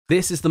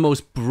This is the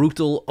most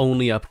brutal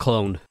onlyup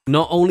clone.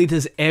 Not only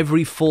does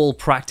every fall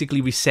practically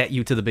reset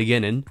you to the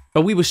beginning,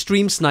 but we were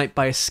stream sniped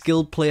by a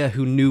skilled player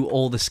who knew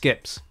all the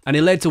skips, and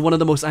it led to one of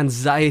the most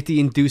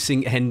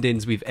anxiety-inducing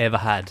endings we've ever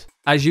had.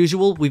 As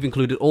usual, we've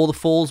included all the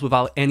falls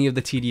without any of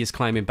the tedious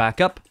climbing back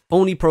up,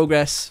 only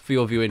progress for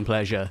your viewing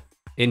pleasure.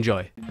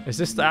 Enjoy. Is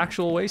this the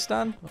actual way,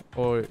 Stan?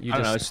 Or you just... I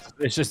don't know,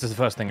 it's just the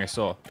first thing I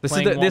saw.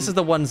 This is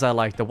the ones I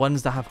like, the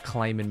ones that have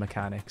climbing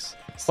mechanics.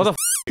 What the f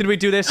did we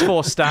do this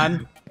for,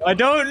 Stan? I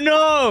don't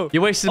know!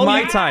 You wasted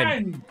my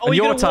time. And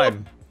your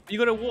time. You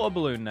got a water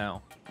balloon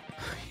now.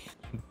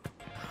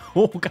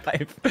 Oh,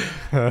 Kaif.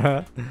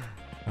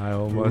 I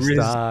almost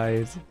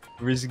died.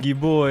 Risky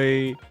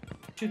boy.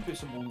 Should put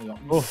some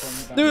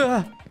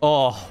onlyup.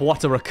 Oh,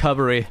 what a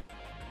recovery.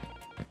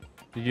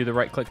 Did you do the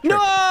right click trick?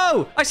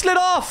 No! I slid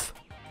off!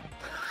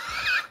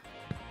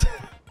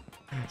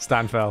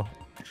 Stan fell.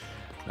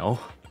 No.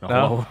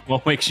 No?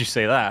 What makes you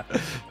say that?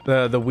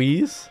 The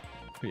wheeze?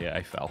 Yeah,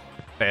 I fell.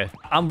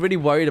 I'm really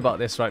worried about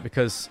this, right?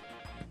 Because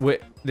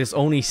there's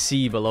only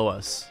C below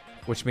us,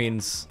 which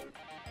means...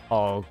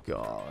 Oh,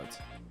 God.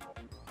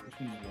 Which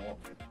means what?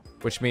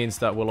 Which means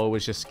that we'll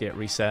always just get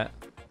reset.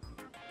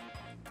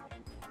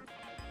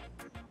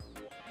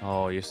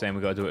 Oh, you're saying we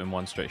gotta do it in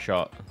one straight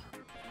shot.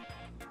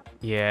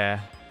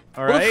 Yeah.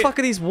 All What right. the fuck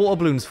are these water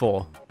balloons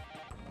for?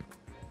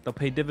 They'll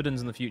pay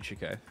dividends in the future,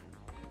 Kaif.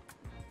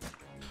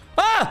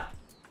 Ah!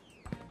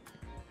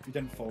 You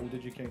didn't fall,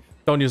 did you, Kaif?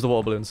 Don't use the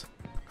water balloons.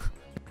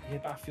 Yeah,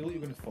 but I feel like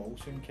you're going to fall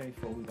soon, Kaif.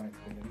 Fall back to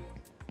the beginning.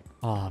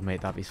 Oh,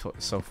 mate, that'd be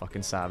so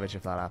fucking savage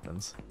if that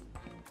happens.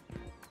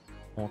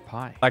 More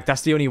pie. Like,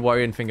 that's the only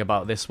worrying thing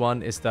about this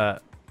one, is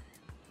that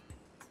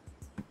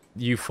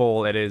you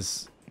fall, it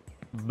is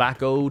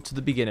back-o to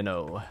the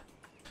beginning-o.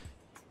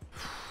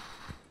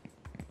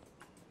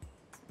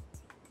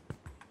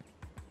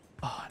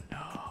 Oh,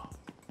 no.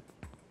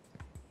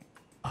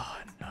 Oh,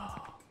 no.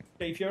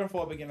 Kaif, you ever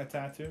thought about getting a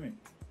tattoo, mate?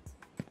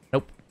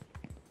 Nope.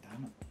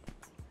 Damn it.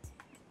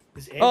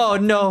 Oh,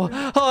 no.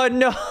 Oh,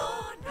 no.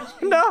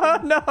 No,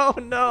 no,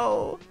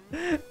 no.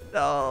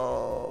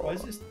 No. What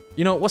is this?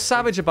 You know, what's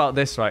savage about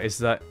this, right, is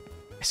that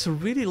it's a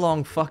really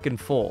long fucking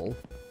fall.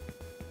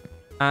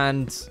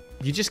 And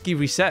you just get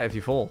reset if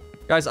you fall.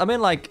 Guys, I'm in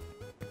like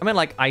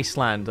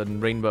Iceland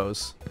and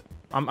rainbows.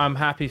 I'm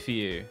happy for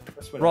you.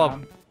 That's where Rob. I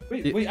am.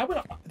 Wait, did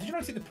you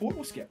not see the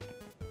portal skip?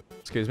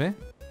 Excuse me?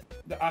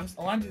 I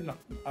landed in a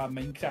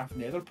Minecraft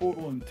nether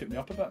portal and took me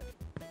up a bit.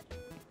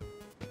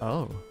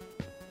 Oh.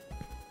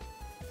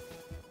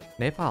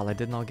 Nepal, I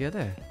did not get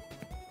it.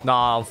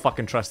 Nah, I'll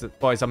fucking trust it.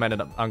 Boys, I'm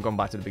going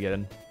back to the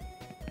beginning.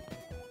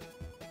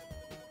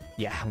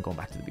 Yeah, I'm going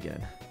back to the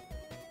beginning.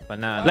 But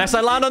now, Unless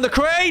I land on the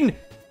crane!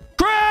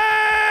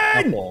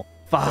 Crane!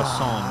 Fuck.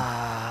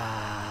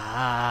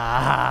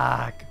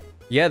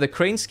 Yeah, the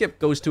crane skip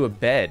goes to a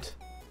bed.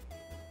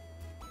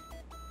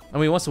 I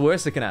mean, what's the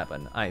worst that can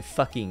happen? I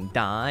fucking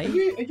die. Are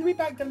you way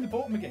back down the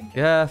bottom again?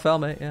 Yeah, I fell,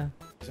 mate, yeah.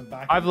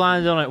 I've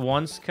landed on it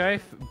once,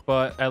 Kaif,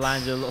 but I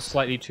landed a little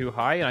slightly too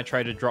high, and I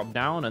tried to drop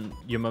down, and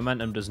your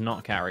momentum does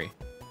not carry.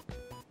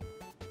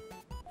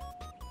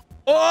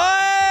 How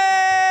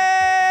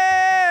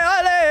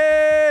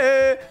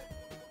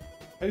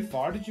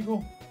far did you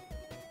go?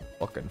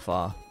 Fucking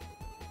far.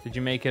 Did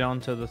you make it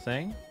onto the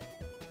thing?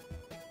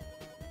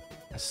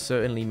 I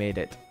certainly made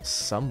it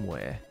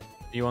somewhere.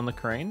 Are you on the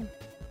crane?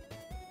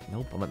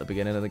 Nope, I'm at the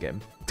beginning of the game.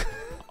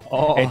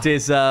 Oh. It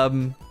is,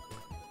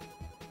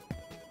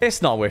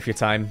 it's not worth your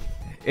time.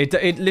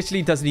 It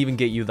literally doesn't even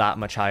get you that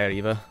much higher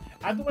either.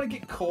 I don't want to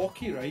get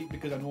cocky, right?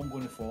 Because I know I'm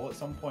going to fall at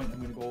some point. I'm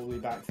going to go all the way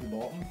back to the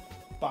bottom.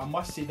 But I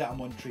must say that I'm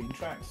on train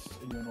tracks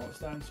and you're not,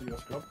 Stan, so you're a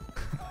scrub.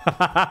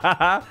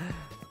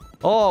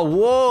 Oh,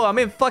 whoa, I'm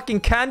in fucking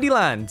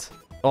Candyland.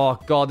 Oh,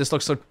 God, this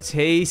looks so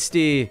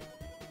tasty.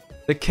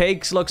 The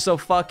cakes look so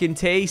fucking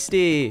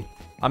tasty.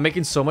 I'm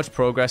making so much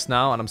progress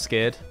now, and I'm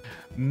scared.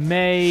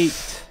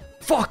 Mate.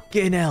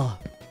 Fucking hell.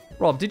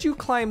 Rob, did you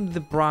climb the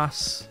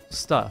brass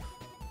stuff?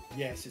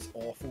 Yes, it's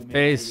awful, mate.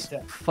 It is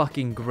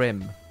fucking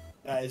grim.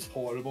 That is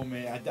horrible,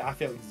 mate. I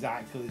felt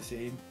exactly the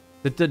same.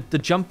 The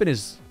jumping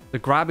is... The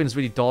grabbing is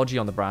really dodgy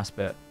on the brass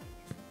bit.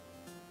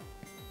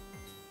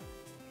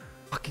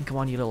 Fucking come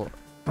on, you little...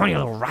 Come on, you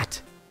little rat.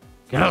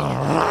 You little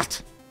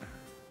rat.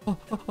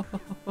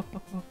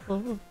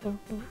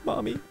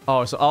 Mommy.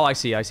 Oh, so... Oh, I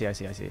see. Yeah, so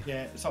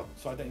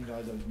I didn't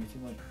realise I was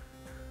meeting, like...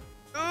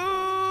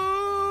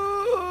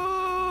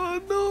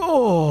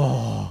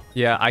 No.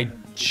 Yeah, I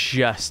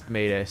just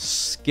made it.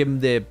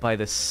 Skimmed it by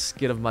the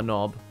skin of my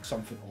knob.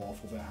 Something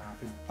awful that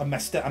happened. I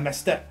missed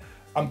it.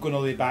 I'm going to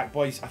lay back,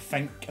 boys. I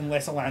think,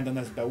 unless I land on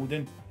this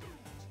building.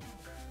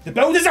 The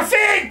building's a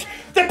fake!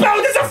 The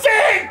building's a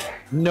fake!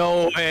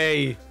 No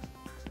way.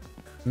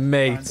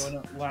 Mate.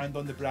 Land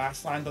on the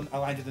brass. I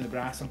landed on the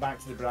brass. I'm back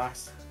to the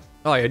brass.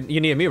 Oh,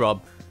 you're near me,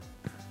 Rob.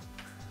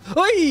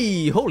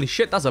 Oi! Holy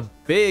shit, that's a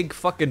big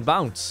fucking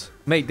bounce.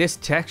 Mate, this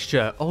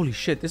texture. Holy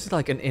shit, this is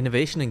like an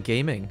innovation in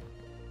gaming.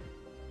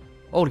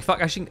 Holy fuck,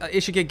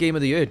 it should get Game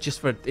of the Year just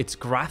for its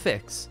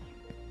graphics.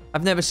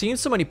 I've never seen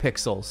so many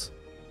pixels.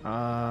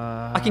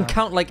 I can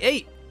count like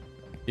 8.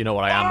 You know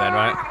what I am then,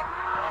 right?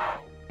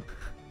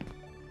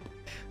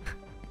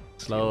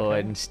 Slow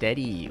and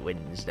steady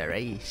wins the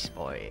race,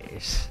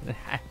 boys.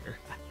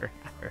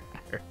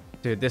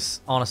 Dude,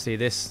 this honestly,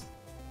 this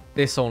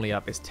only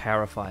up is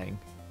terrifying.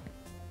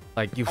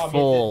 Like you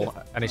fall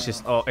and it's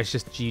just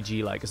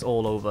GG, like it's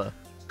all over.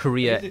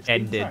 Career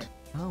ended.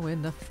 Oh,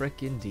 in the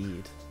frick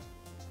indeed.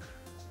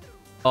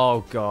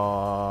 Oh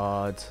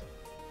god.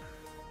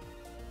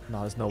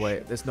 No, there's no way.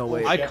 There's no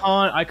way.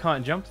 I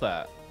can't jump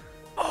that.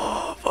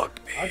 Oh fuck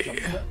me. I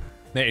jumped it.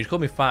 Mate, he's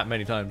called me fat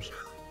many times.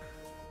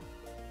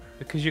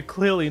 Because you're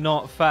clearly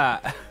not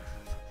fat.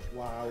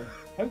 Wow.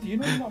 How do you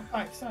know you're not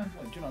fat, Stan?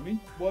 Like, do you know what I mean?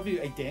 What have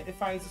you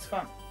identified as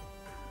fat?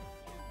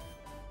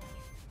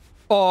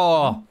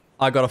 Oh,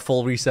 I got a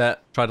full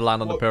reset. Try to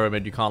land on the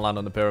pyramid. You can't land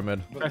on the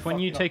pyramid. Kaif, when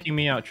you taking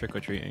me out trick or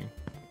treating?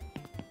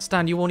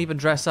 Stan, you won't even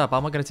dress up. How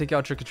am I going to take you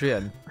out trick or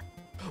treating?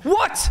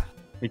 What?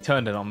 He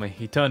turned it on me.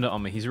 He turned it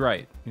on me. He's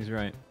right. He's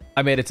right.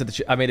 I made it to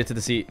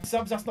the seat.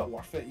 Subs, that's not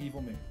worth it,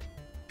 evil me.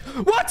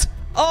 What?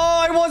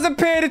 Oh, I wasn't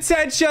paying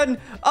attention.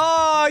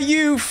 Oh,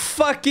 you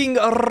fucking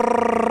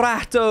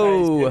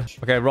ratto.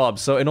 Okay, Rob.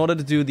 So in order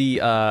to do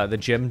the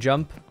gym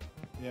jump,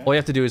 all you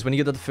have to do is when you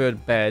get to the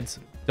third bed,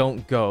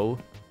 don't go.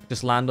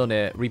 Just land on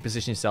it,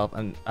 reposition yourself,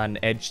 and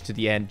edge to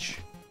the edge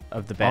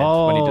of the bed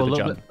when you do the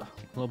jump. A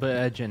little bit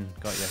edging.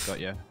 Got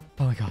ya.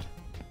 Oh my god.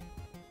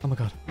 Oh my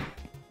god.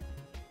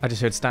 I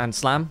just heard Stan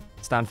slam.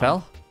 Stan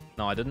fell.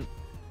 No, I didn't.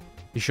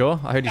 You sure?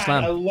 I heard you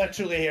slam. I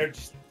literally heard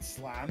just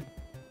slam.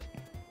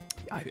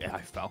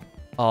 I fell.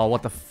 Oh,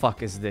 what the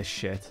fuck is this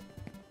shit?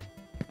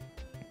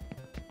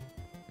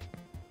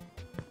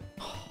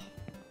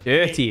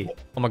 Dirty.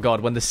 Oh my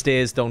god, when the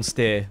stairs don't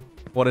stay.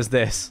 What is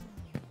this?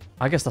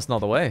 I guess that's not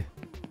the way.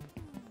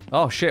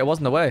 Oh shit, it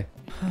wasn't the way.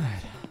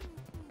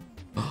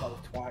 Oh,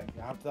 twat,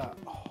 grab that.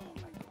 Oh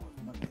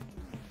my god.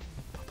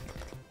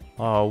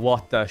 Oh,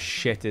 what the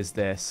shit is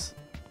this?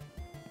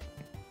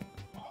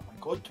 Oh my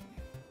god.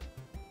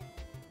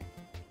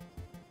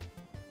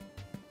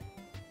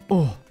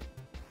 Oh.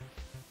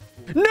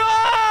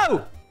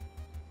 No!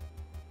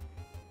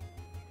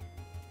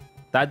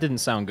 That didn't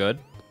sound good.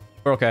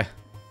 We're okay.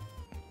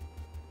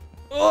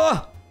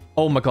 Oh!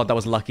 Oh my god, that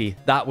was lucky.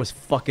 That was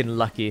fucking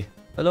lucky.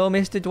 Hello,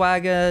 Mr.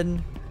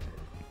 Dragon.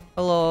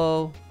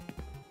 Hello.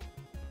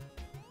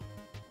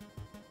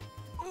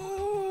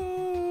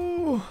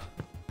 Ooh.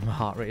 My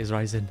heart rate is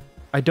rising.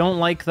 I don't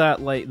like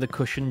that, like, the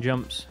cushion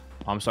jumps.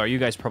 I'm sorry, you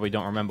guys probably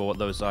don't remember what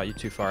those are. You're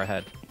too far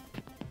ahead.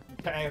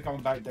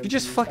 Coming back down You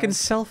just to fucking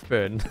Stan.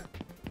 self-burn.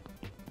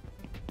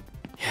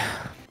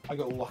 I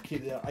got lucky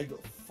there. I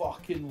got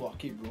fucking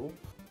lucky, bro.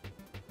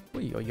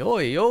 Oi, oi,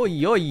 oi,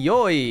 oi, oi,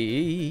 oi.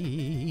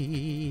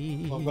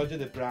 Well, I'm gonna do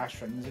the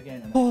brass rings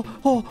again. And Oh,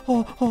 oh,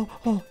 oh, oh,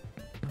 oh.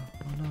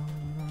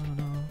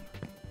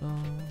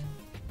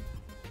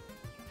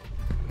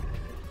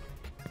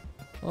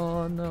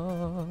 Oh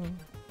no.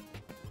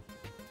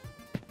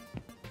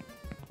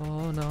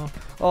 Oh no.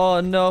 Oh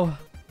no.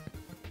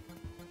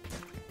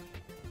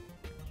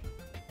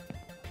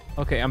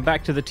 Okay, I'm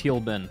back to the teal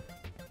bin.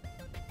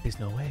 There's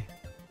no way.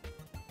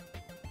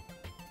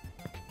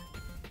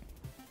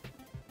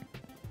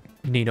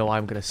 Nino,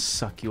 I'm gonna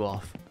suck you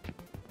off.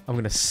 I'm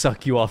gonna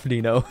suck you off,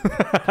 Nino.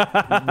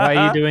 Why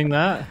are you doing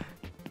that?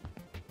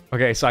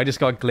 Okay, so I just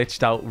got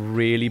glitched out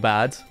really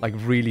bad. Like,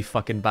 really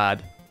fucking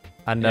bad.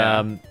 And,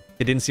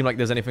 it didn't seem like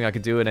there's anything I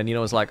could do. And then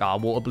Nino was like, ah,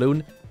 water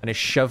balloon. And it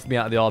shoved me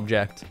out of the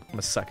object. I'm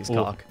gonna suck his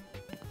cock.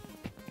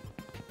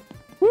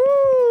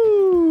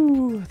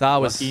 Woo! That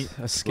was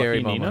a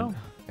scary moment. Nino?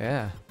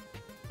 Yeah.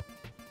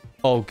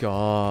 Oh,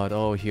 God.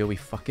 Oh, here we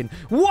fucking...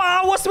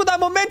 Wow! What's with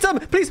that momentum?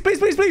 Please, please,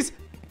 please, please!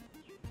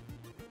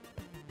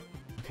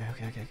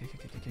 Okay.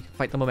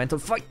 Fight the momentum.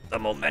 Fight the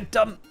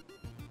momentum.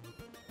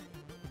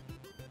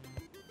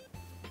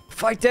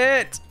 Fight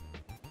it.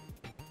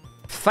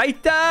 Fight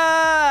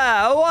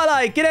it.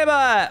 Voila, get him.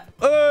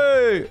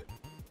 Hey.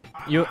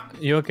 You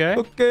okay?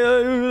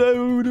 Okay.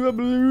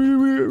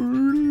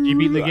 You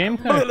beat the game?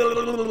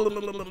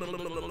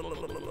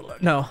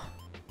 No.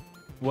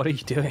 What are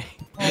you doing?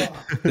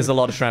 There's a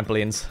lot of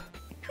trampolines.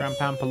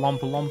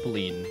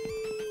 Trampampalompalompaline.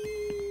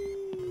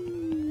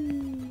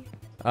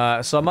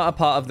 So I'm at a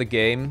part of the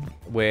game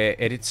where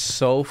it's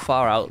so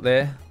far out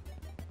there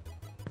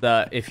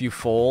that if you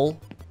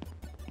fall,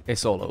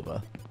 it's all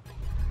over.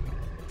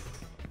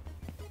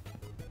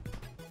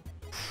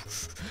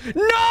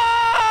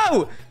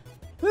 No!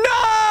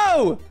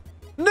 No!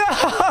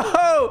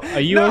 No! Are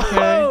you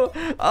okay?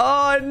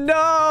 Oh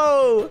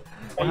no!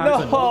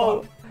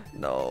 happened?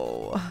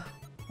 No!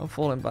 I'm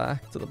falling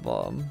back to the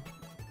bottom.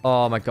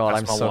 Oh my god,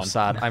 That's I'm my so one.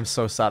 sad. I'm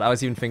so sad. I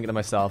was even thinking to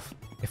myself,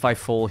 if I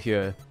fall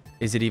here,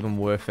 is it even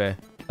worth it?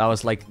 That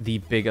was like the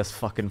biggest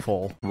fucking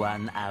fall.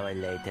 1 hour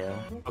later.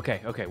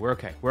 Okay, we're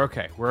okay. We're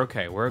okay. Oh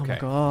my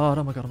god,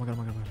 oh my god, oh my god,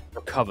 oh my god.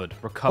 Recovered.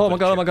 Oh my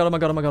god, oh my god, oh my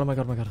god, oh my god, oh my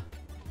god, oh my god.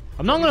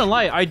 I'm not gonna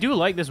lie, I do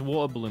like this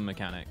water balloon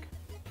mechanic.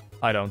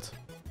 I don't.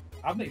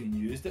 I've not even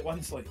used it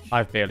once. Like,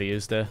 I've barely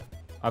used it.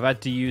 I've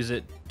had to use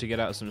it to get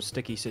out of some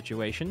sticky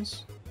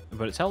situations,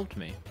 but it's helped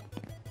me.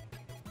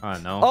 I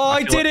don't know. Oh,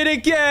 I did it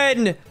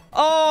again!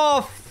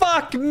 Oh,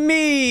 fuck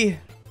me!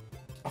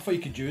 I thought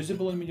you could use the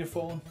balloon when you're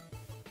falling.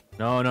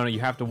 No, you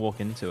have to walk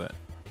into it.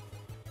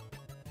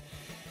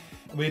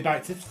 Way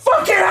back to the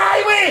fucking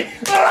highway!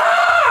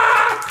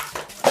 Ah!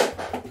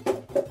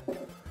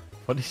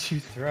 What did you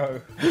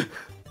throw?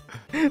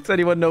 Does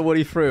anyone know what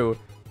he threw?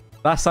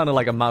 That sounded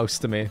like a mouse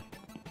to me.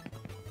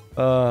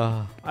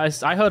 I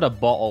heard a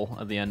bottle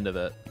at the end of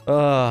it.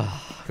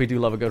 We do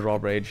love a good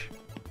Rob Rage.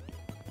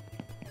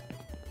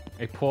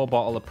 A poor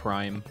bottle of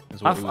Prime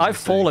is what I've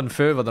fallen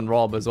further than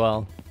Rob as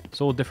well.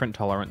 It's all different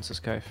tolerances,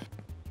 Kaif.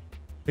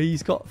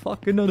 He's got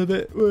fucking none of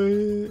it.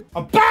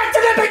 I'm back to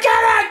the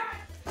beginning!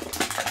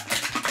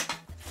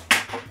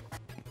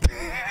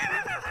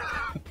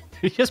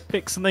 You just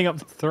pick something up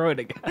to throw it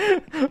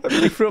again.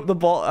 He threw up the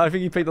bottle. I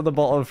think he picked up the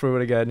bottle and threw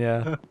it again,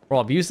 yeah.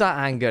 Rob, use that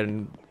anger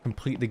and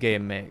complete the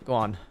game, mate. Go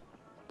on.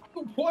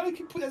 Why do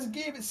you put this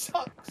game? It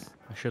sucks.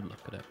 I should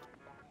look at it.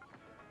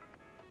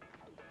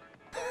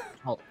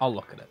 I'll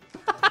look at it.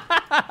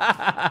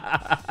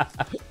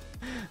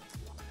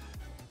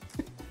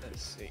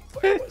 Let's see.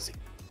 Where was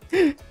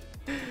he?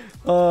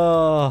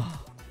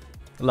 Oh,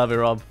 love it,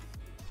 Rob.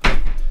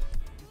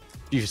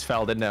 You just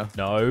fell, didn't you?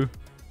 No.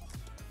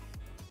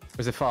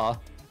 Was it far?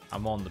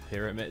 I'm on the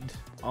pyramid.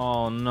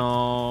 Oh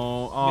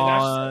no.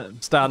 Oh,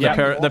 Stan,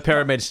 the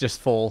pyramids just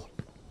fall.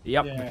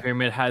 yep, Yeah. the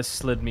pyramid has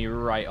slid me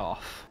right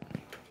off.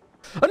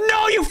 Oh,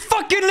 no, you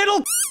fucking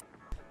little...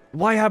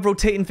 Why have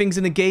rotating things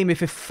in the game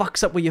if it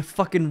fucks up where you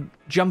fucking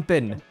jump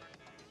in?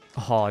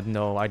 Oh,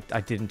 no, I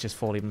didn't just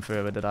fall even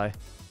further, did I?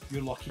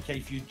 You're lucky,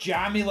 Kaif. You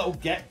jammy little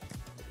git.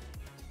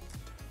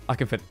 I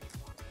can fit.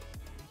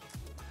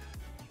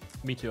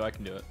 Me too, I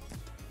can do it.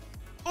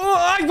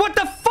 Oh, what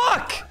the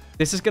fuck?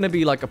 This is going to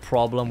be like a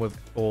problem with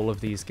all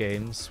of these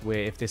games, where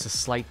if there's a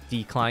slight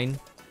decline,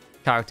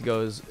 character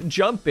goes,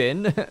 jump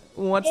in.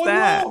 What's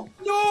that?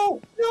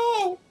 No!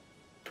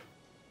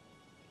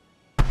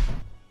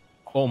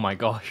 Oh my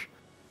gosh.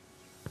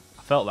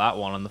 I felt that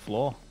one on the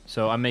floor.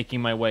 So I'm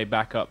making my way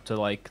back up to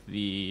like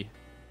the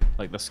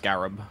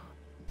scarab.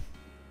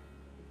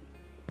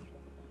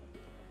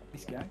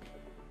 This guy.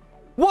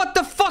 What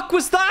the fuck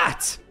was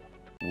that?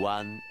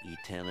 One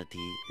eternity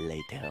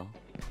later.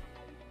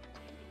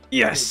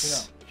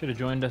 Yes. Should have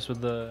joined us with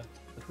the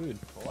food.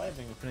 Well, I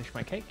haven't even finished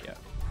my cake yet.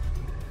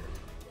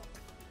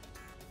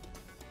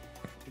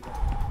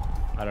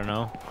 I don't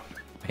know.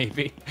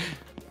 Maybe.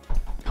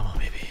 Come on,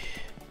 baby.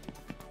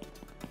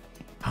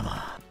 Come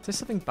on. Is there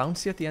something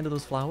bouncy at the end of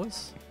those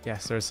flowers?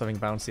 Yes, there is something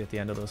bouncy at the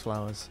end of those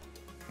flowers.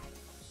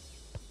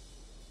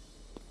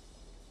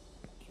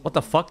 What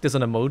the fuck? There's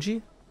an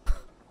emoji?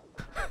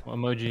 What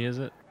emoji is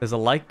it? There's a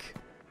like.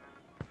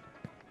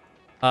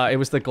 It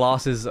was the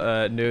glasses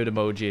nerd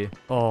emoji.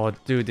 Oh,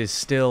 dude, there's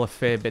still a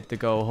fair bit to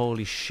go.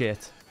 Holy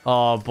shit.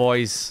 Oh,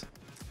 boys.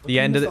 The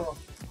end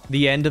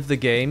of the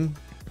game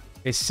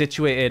is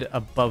situated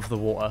above the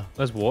water.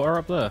 There's water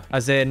up there.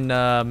 As in,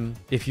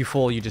 if you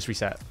fall, you just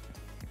reset.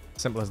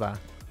 Simple as that.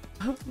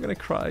 I'm gonna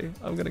cry.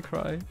 I'm gonna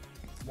cry.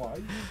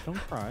 Why? Don't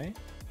cry.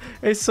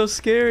 It's so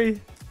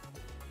scary.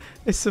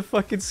 It's so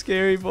fucking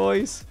scary,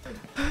 boys.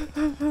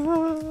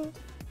 I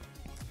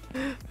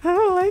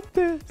don't like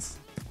this.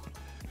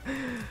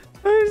 I'm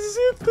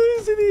so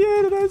close to the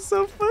end and I'm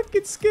so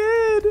fucking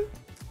scared.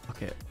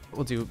 Okay,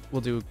 we'll do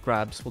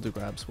grabs. We'll do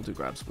grabs.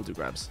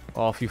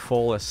 Oh, if you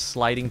fall, it's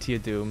sliding to your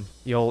doom.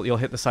 You'll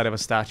hit the side of a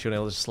statue and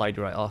it'll just slide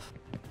you right off.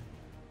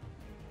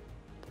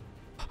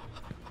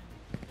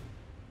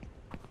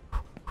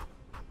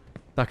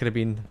 That could have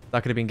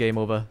been game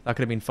over. That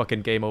could have been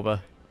fucking game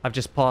over. I've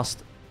just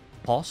passed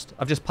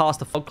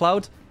the fog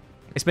cloud.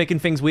 It's making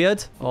things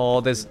weird.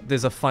 Oh,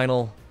 there's a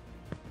final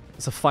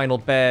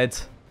bed.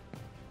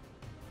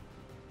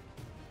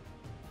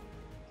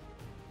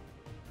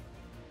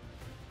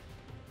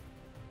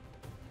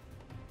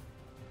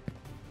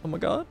 Oh my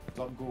god.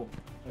 Let him go.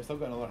 I've still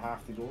got another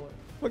half to go. Oh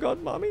my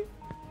god, mommy.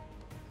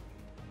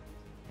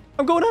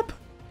 I'm going up.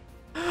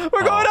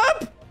 We're going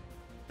up.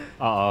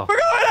 Uh-oh. We're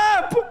going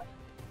up.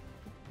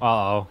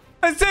 Uh-oh.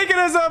 It's taking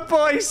us up,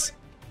 boys.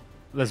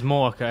 There's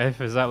more, Kaif.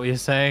 Is that what you're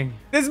saying?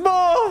 There's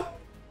more.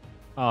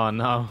 Oh,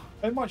 no.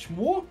 How much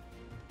more?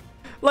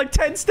 Like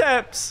 10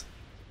 steps.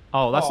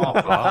 Oh, that's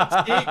not far.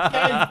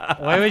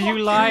 Why Why would you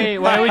lie?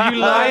 Why would you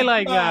lie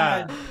like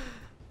that?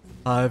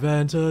 I've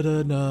entered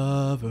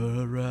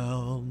another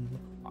realm.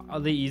 Are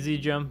they easy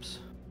jumps?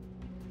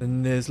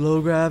 And there's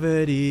low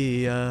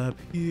gravity up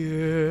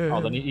here.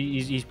 Oh, then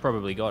he's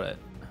probably got it.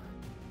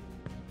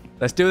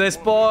 Let's do this,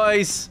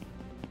 boys.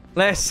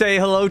 Let's say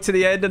hello to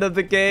the ending of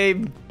the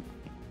game.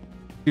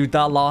 Dude,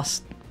 that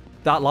last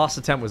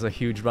attempt was a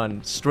huge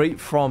run. Straight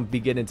from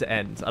beginning to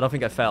end. I don't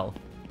think I fell.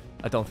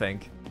 I don't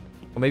think.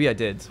 Or maybe I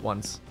did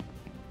once.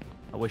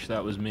 I wish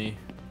that was me.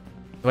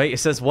 Wait, it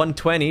says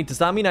 120. Does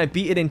that mean I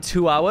beat it in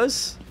 2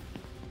 hours?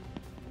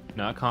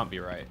 No, that can't be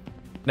right.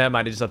 Never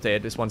mind, it just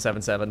updated. It's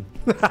 177.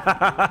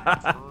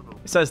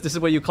 It says this is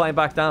where you climb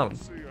back down.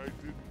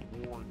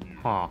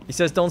 Huh. He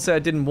says, don't say I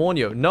didn't warn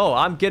you. No,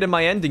 I'm getting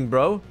my ending,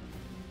 bro.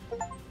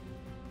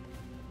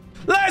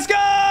 Let's go!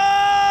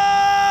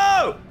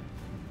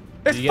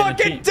 It's You get an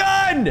fucking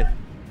done!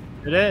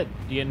 Did it?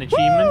 Do you get an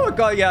achievement?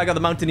 Woo! I got the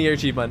Mountaineer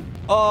achievement.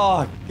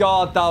 Oh,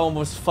 God, that one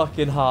was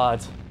fucking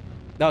hard.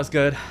 That was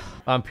good.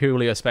 I'm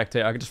purely a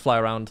spectator. I could just fly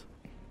around.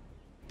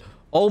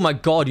 Oh my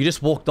God, you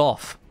just walked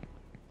off.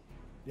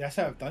 Yes,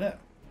 I've done it.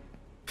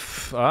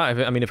 Alright,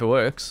 I mean, if it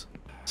works.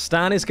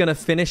 Stan is gonna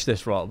finish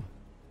this, Rob.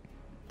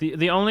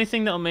 The only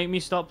thing that'll make me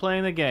stop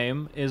playing the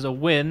game is a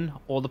win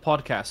or the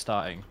podcast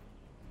starting.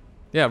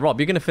 Yeah, Rob,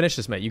 you're gonna finish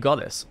this, mate. You got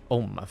this.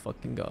 Oh my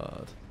fucking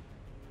God.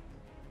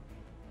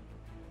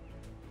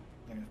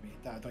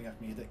 Don't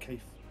have made it, Kaif.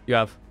 You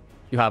have.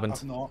 You haven't.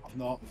 I've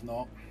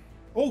not.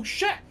 Oh,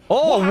 shit!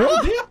 Oh, what?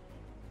 happened here?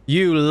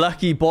 You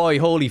lucky boy.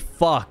 Holy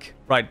fuck.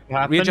 Right, What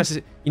happened? readjust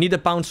it. You need to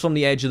bounce from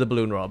the edge of the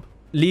balloon, Rob.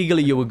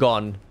 Legally, you were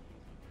gone.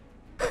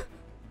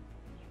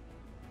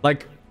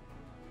 Like,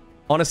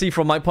 honestly,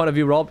 from my point of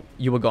view, Rob,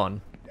 you were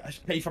gone.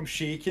 Kaif, I'm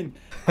shaking.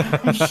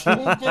 I'm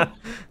shaking.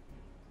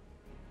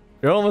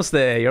 You're almost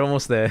there. You're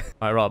almost there.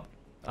 All right, Rob.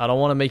 I don't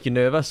want to make you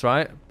nervous,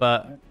 right?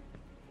 But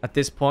at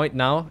this point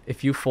now,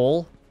 if you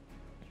fall,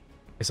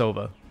 it's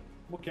over.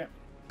 Okay.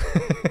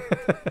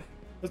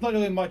 There's not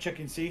really much I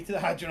can say to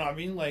that, do you know what I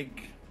mean?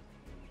 Like...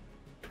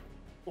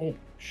 Oh,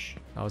 shh.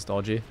 That was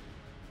dodgy.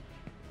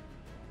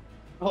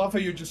 I love how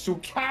you're just so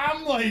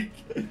calm, like...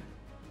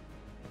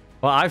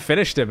 Well, I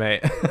finished it,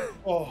 mate.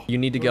 Oh, You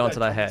need to get where onto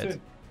did I that jump head. to?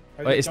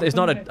 How Wait, did I it's jump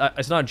not on the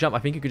it's not a jump. I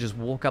think you could just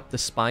walk up the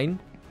spine,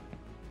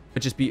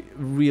 but just be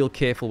real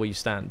careful where you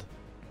stand.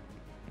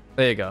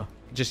 There you go.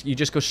 You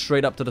just go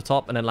straight up to the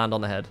top and then land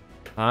on the head.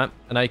 All right,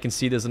 and now you can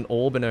see there's an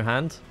orb in her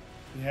hand.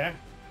 head? Yeah.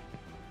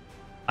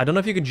 I don't know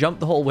if you could jump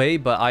the whole way,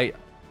 but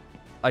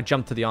I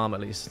jumped to the arm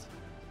at least.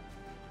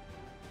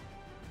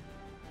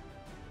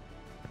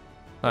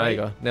 There you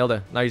go, nailed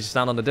it. Now you just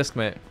stand on the disc,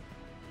 mate.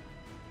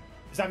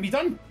 Is that me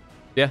done?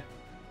 Yeah,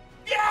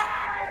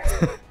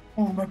 Yes!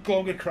 Oh my god,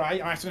 I'm gonna cry.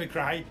 I'm actually gonna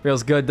cry.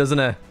 feels good, doesn't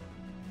it?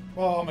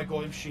 Oh my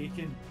god, I'm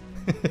shaking.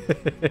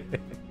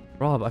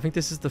 Rob, I think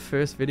this is the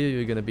first video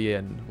you're gonna be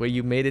in where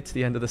you made it to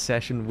the end of the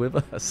session with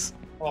us.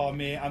 Oh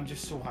mate, I'm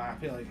just so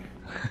happy, like...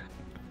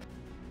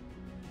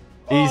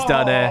 He's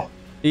done it. Oh!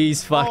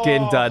 He's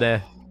fucking Oh. done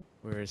it.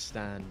 Where is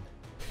Stan?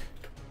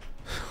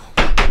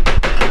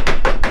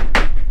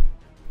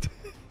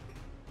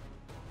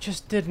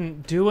 Just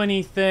didn't do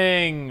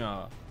anything.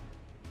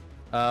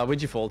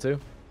 Where'd you fall to?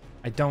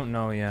 I don't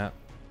know yet.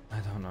 I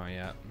don't know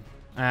yet.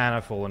 And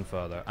I've fallen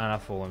further. And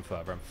I've fallen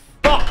further. And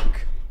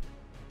fuck!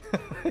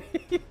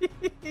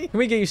 Can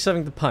we get you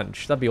something to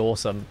punch? That'd be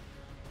awesome.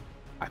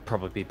 I'd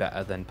probably be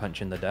better than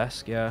punching the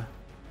desk, yeah.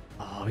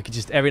 Oh, we could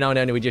just every now and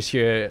then we just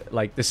hear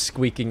like the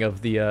squeaking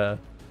of the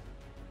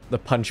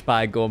punch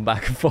bag going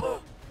back and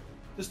forth.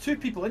 There's two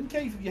people in,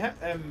 Kaif. If you hit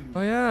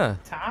Oh yeah.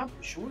 tab,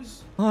 it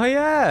shows. Oh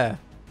yeah.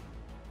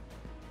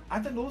 I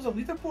didn't know there was a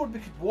leaderboard we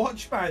could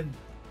watch, man.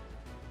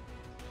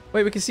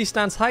 Wait, we can see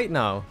Stan's height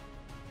now.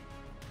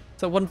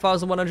 It's at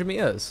 1,100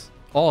 meters.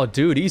 Oh,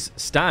 dude, he's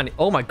Stan.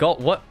 Oh my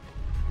god, what?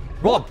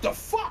 Rob, What the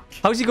fuck?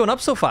 how's he going up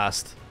so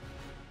fast?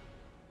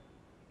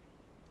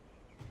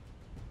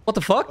 What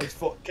the fuck?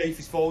 Oh, Kaif,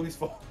 he's falling, he's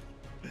falling.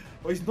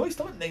 Oh, he's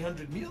still at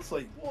 900 meters,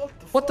 like, what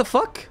the fuck? What the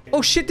fuck?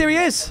 Oh shit, there he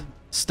is.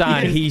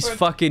 Stan, he's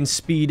fucking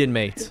speeding,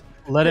 mate.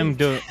 Let him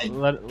do it.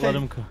 Let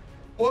him go.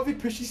 What if he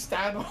pushes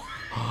Stan off?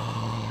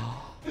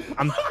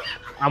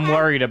 I'm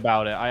worried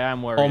about it. I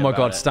am worried Oh my about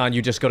god, it. Stan,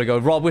 you just gotta go.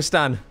 Rob, with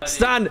Stan.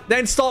 Stan,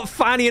 then stop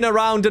fannying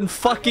around and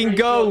fucking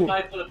go.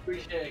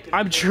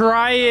 I'm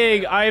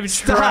trying. I'm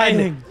Stan,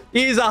 trying.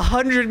 he is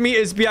 100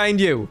 meters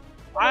behind you.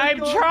 I'm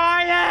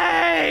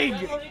trying.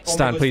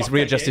 Stan, God, please fuck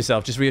readjust that,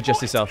 yourself. Just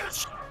readjust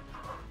yourself.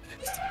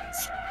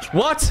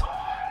 What?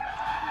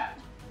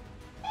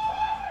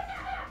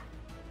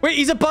 Wait,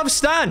 he's above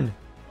Stan.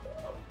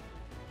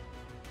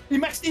 He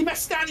missed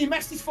Stan,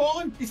 he's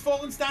fallen. He's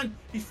fallen, Stan.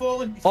 He's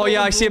fallen. Oh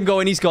yeah, I see him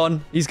going. He's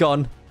gone. He's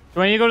gone.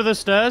 Do I need to go to the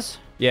stairs?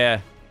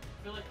 Yeah.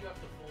 I feel like you have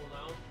to fall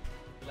now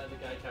to let the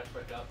guy catch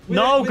back up.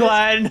 No,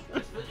 Glenn.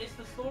 It's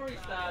the story,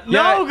 Stan.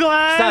 No,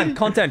 Glenn. Stan,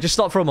 content. Just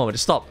stop for a moment.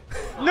 Just stop.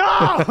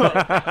 No.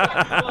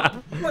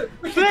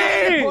 We Please!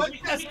 can delay the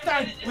podcast,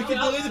 Stan. We can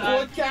delay the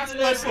podcast,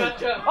 listen.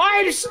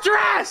 I'm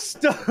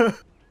stressed.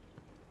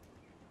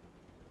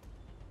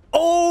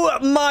 Oh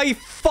my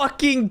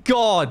fucking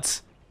god.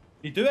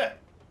 You do it.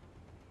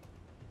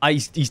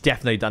 He's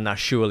definitely done that,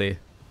 surely.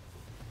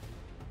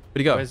 Where'd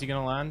he go? Where's he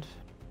gonna land?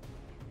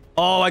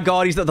 Oh my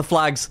god, he's at the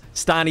flags.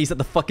 Stan, he's at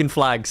the fucking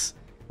flags.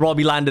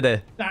 Robbie landed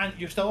it. Stan,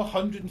 you're still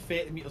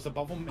 130 meters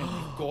above him, and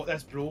you've got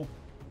this, bro.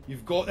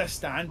 You've got this,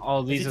 Stan.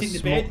 Oh, these Is are he taking the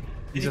small- bed?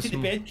 these Is are he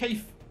taking the bed,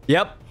 Kaif?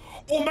 Yep.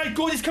 Oh my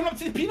god, he's coming up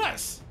to the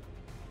peanuts.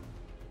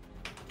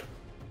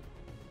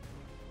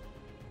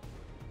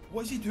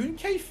 What is he doing,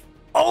 Kaif?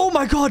 Oh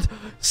my god.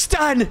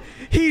 Stan,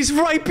 he's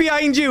right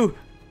behind you.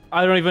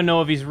 I don't even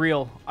know if he's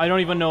real. I don't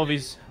even know if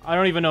he's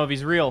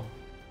real.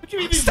 What do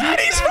you mean he's Stan,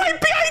 doing, he's Stan?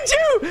 right behind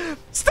you.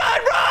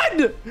 Stan,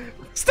 run.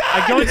 Stan.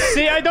 I don't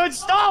see. I don't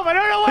stop. I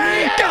don't know where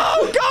he is.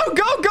 Go, go,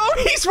 go,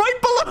 go. He's right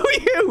below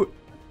you.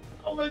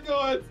 Oh my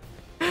god.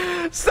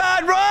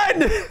 Stan,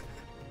 run.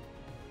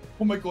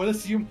 Oh my god, I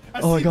see him.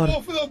 I Oh my see god.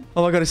 both of them.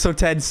 Oh my god, it's so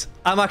tense.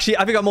 I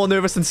think I'm more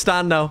nervous than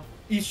Stan now.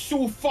 He's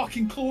so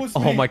fucking close.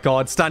 Oh my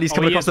god, Stan, he's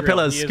coming he across is the real,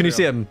 pillars. he is Can you real.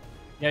 see him?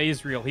 Yeah, he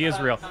is real. He is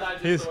real.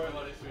 He's...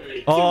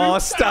 Oh,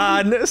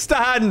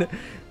 Stan!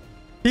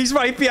 He's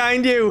right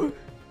behind you.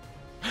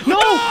 No!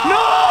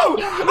 No!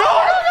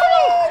 No!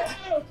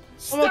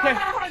 I'm okay.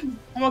 Stan!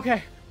 I'm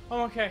okay. I'm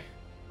okay.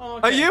 I'm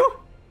okay. Are you?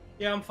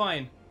 Yeah, I'm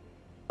fine.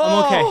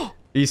 Oh. I'm okay.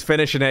 He's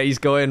finishing it. He's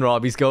going,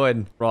 Rob. He's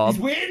going. Rob.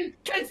 He's waiting.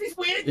 Kaife's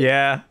waiting.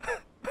 Yeah.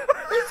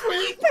 He's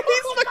waiting.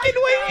 He's fucking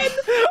waiting.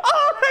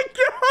 Oh my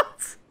god.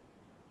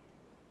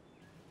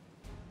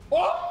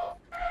 Oh!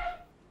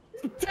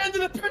 Turn to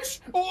the push.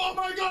 Oh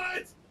my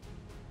god.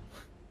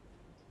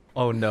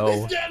 Oh no.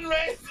 He's getting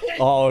ready.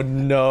 Oh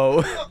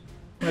no.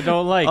 I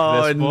don't like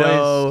Oh this, boys.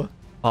 no.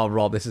 Oh,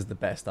 Rob, this is the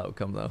best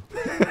outcome though.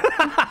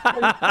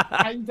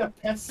 I'm kinda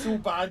pissed so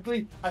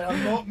badly, and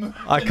I'm not moving.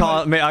 I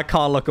can't, mate. I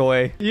can't look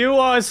away. You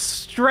are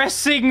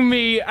stressing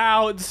me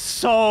out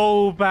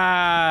so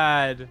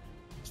bad.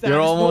 Stan, You're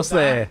it's not almost bad.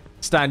 there,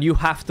 Stan. You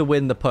have to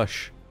win the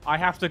push. I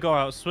have to go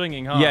out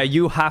swinging, huh? Yeah,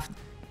 you have.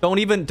 Don't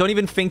even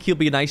think he'll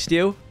be nice to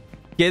you.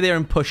 Get there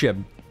and push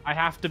him. I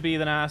have to be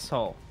an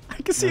asshole. I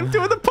can see him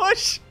doing the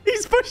push.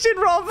 He's pushing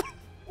Rob.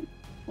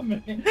 Rob,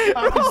 he's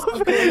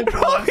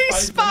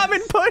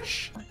spamming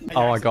push.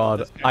 Oh my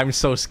god, I'm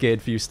so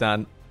scared for you,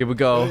 Stan. Here we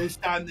go.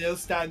 Stand there,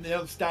 stand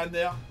there, stand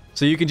there.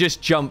 So you can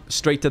just jump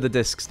straight to the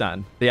disc,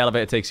 Stan. The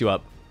elevator takes you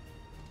up.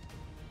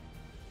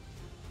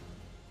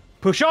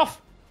 Push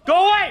off!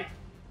 Go away!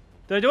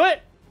 Did I do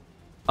it?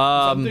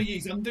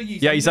 He's under you.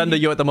 Yeah, he's under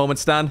you at the moment,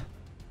 Stan.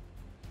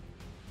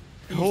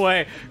 Go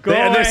away! Go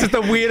Yeah, away! this is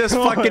the weirdest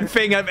Go fucking away.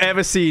 thing I've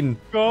ever seen.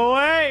 Go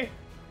away!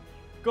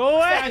 Go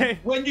away! Stan,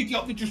 when you get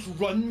up, you just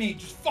run, mate.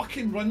 Just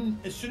fucking run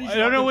as soon as you I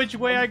don't know which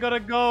way I gotta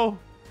go.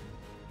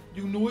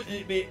 You know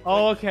it, mate.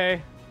 Oh,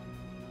 okay.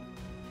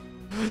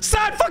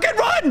 Stan, fucking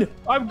run!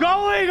 I'm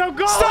going! I'm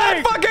going!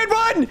 Stan, fucking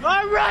run!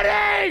 I'm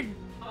running!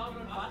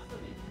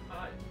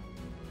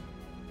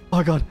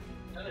 Oh god.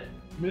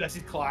 This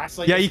is class.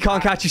 Like, Yeah, he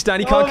can't catch you, Stan.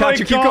 He can't Oh catch my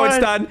you. Keep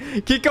going, God.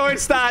 Stan. Keep going,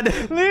 Stan.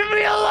 Leave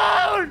me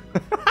alone!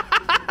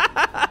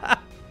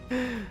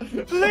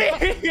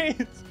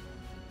 Please!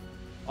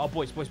 Oh,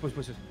 boys. What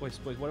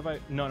if I...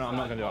 No, I'm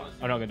not gonna do it.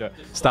 I'm not gonna do it.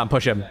 Stan,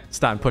 push him.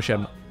 Stan, push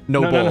him.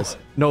 No No. balls.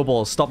 No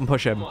balls. Stop and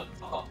push him.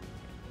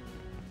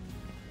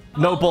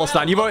 No balls,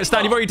 Stan. You've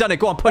already done it.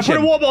 Go on, push Put a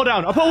him. wall ball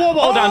down. I put a wall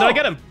ball down. Did I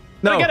get him? Did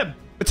No. I get him?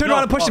 Turn No.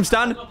 around and push him,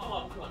 Stan.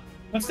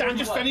 No, Stan,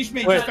 just finish,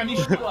 mate. Wait. Just finish.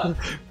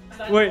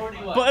 Wait,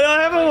 but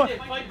I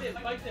haven't...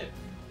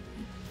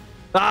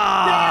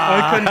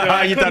 Ah! I couldn't do it.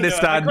 I You couldn't done it, do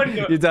Stan. I couldn't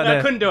do it. You done I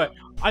it. couldn't do it.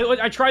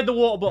 I tried the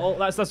water bottle.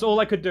 That's all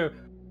I could do.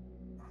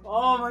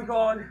 Oh my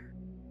god.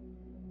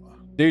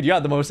 Dude, you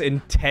had the most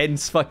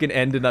intense fucking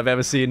ending I've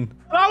ever seen.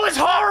 That was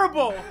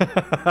horrible.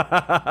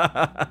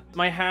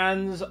 My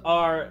hands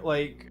are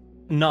like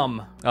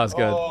numb. That was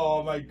good.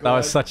 Oh my god. That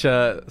was such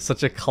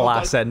a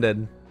class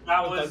ending.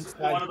 That Well was done,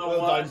 Stan. one of the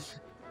Well done. worst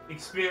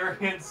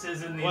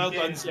experiences in the Well game.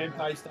 done,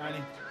 Senpai Stanny.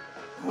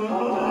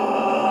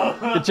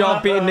 Good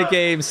job beating the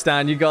game,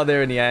 Stan. You got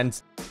there in the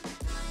end.